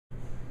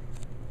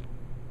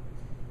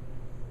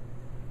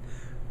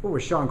We're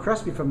with Shaun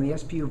Crespi from the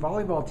SPU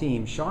volleyball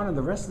team. Shaun and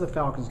the rest of the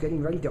Falcons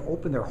getting ready to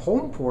open their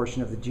home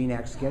portion of the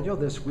GNAC schedule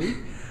this week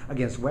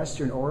against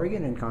Western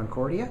Oregon and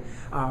Concordia.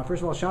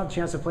 First of all, Shaun,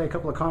 chance to play a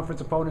couple of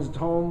conference opponents at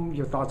home.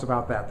 Your thoughts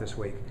about that this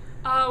week?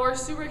 We're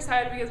super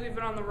excited because we've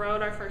been on the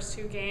road our first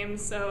 2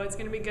 games, so it's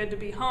going to be good to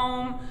be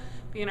home,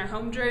 be in our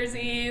home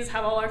jerseys,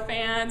 have all our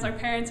fans, our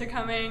parents are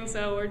coming,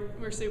 so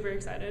we're super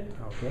excited.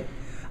 Okay.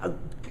 A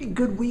pretty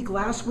good week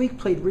last week,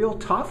 played real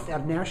tough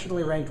at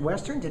nationally ranked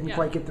Western, didn't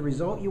quite get the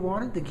result you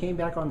wanted. They came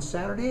back on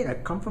Saturday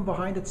and come from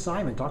behind at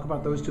Simon. Talk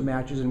about those 2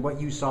 matches and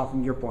what you saw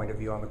from your point of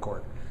view on the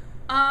court.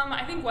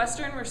 I think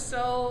Western, we're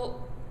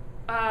still,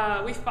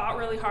 we fought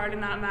really hard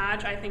in that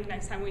match. I think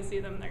next time we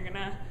see them,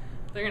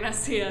 they're gonna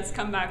see us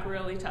come back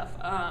really tough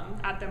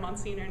at them on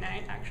senior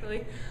night,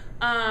 actually.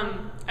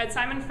 At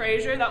Simon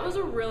Fraser, that was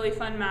a really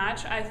fun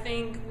match. I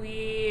think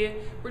we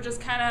were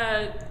just kind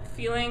of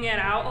feeling it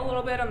out a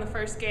little bit on the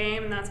first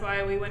game, and that's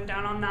why we went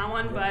down on that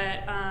one.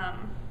 But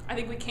I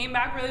think we came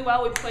back really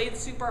well. We played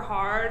super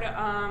hard.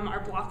 Our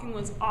blocking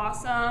was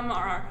awesome.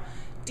 Our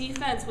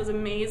defense was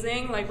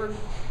amazing. Like, we're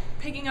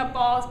picking up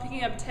balls,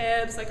 picking up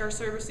tips. Like, our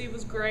serve receive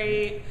was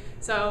great.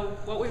 So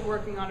what we're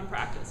working on in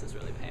practice is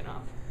really paying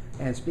off.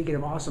 And speaking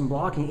of awesome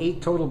blocking,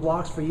 8 total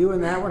blocks for you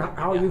in that one.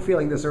 How are you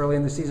feeling this early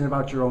in the season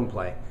about your own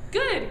play?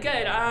 Good.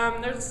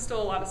 There's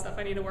still a lot of stuff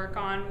I need to work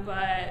on,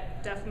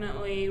 but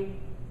definitely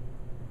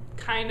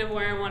kind of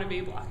where I want to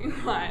be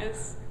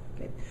blocking-wise.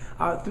 Okay.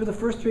 Through the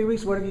first 3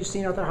 weeks, what have you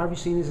seen out there? How have you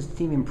seen this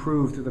team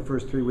improve through the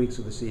first 3 weeks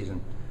of the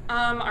season?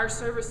 Our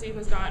serve receive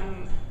has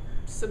gotten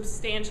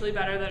substantially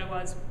better than it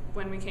was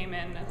when we came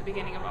in at the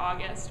beginning of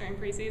August during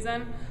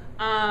preseason.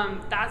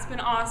 That's been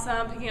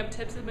awesome. Picking up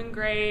tips has been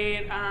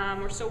great.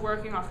 We're still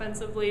working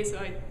offensively,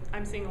 so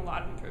I'm seeing a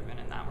lot of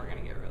improvement in that. We're going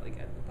to get really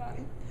good with that.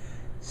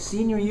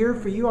 Senior year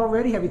for you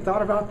already? Have you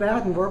thought about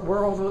that and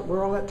where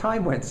all that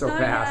time went so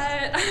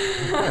fast? I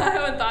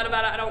haven't thought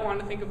about it. I don't want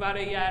to think about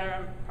it yet, or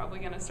I'm probably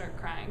going to start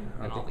crying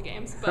in all the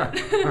games. But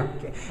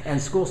okay.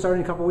 And school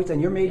starting in a couple of weeks,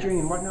 and you're majoring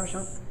in what now,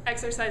 Shaun?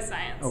 Exercise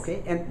science.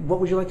 Okay. And what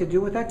would you like to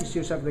do with that? Do you see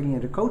yourself getting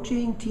into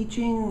coaching,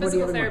 teaching?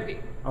 Physical therapy.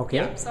 Okay.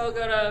 Yeah, so I'll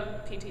go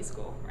to PT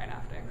school right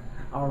after.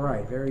 All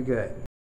right. Very good.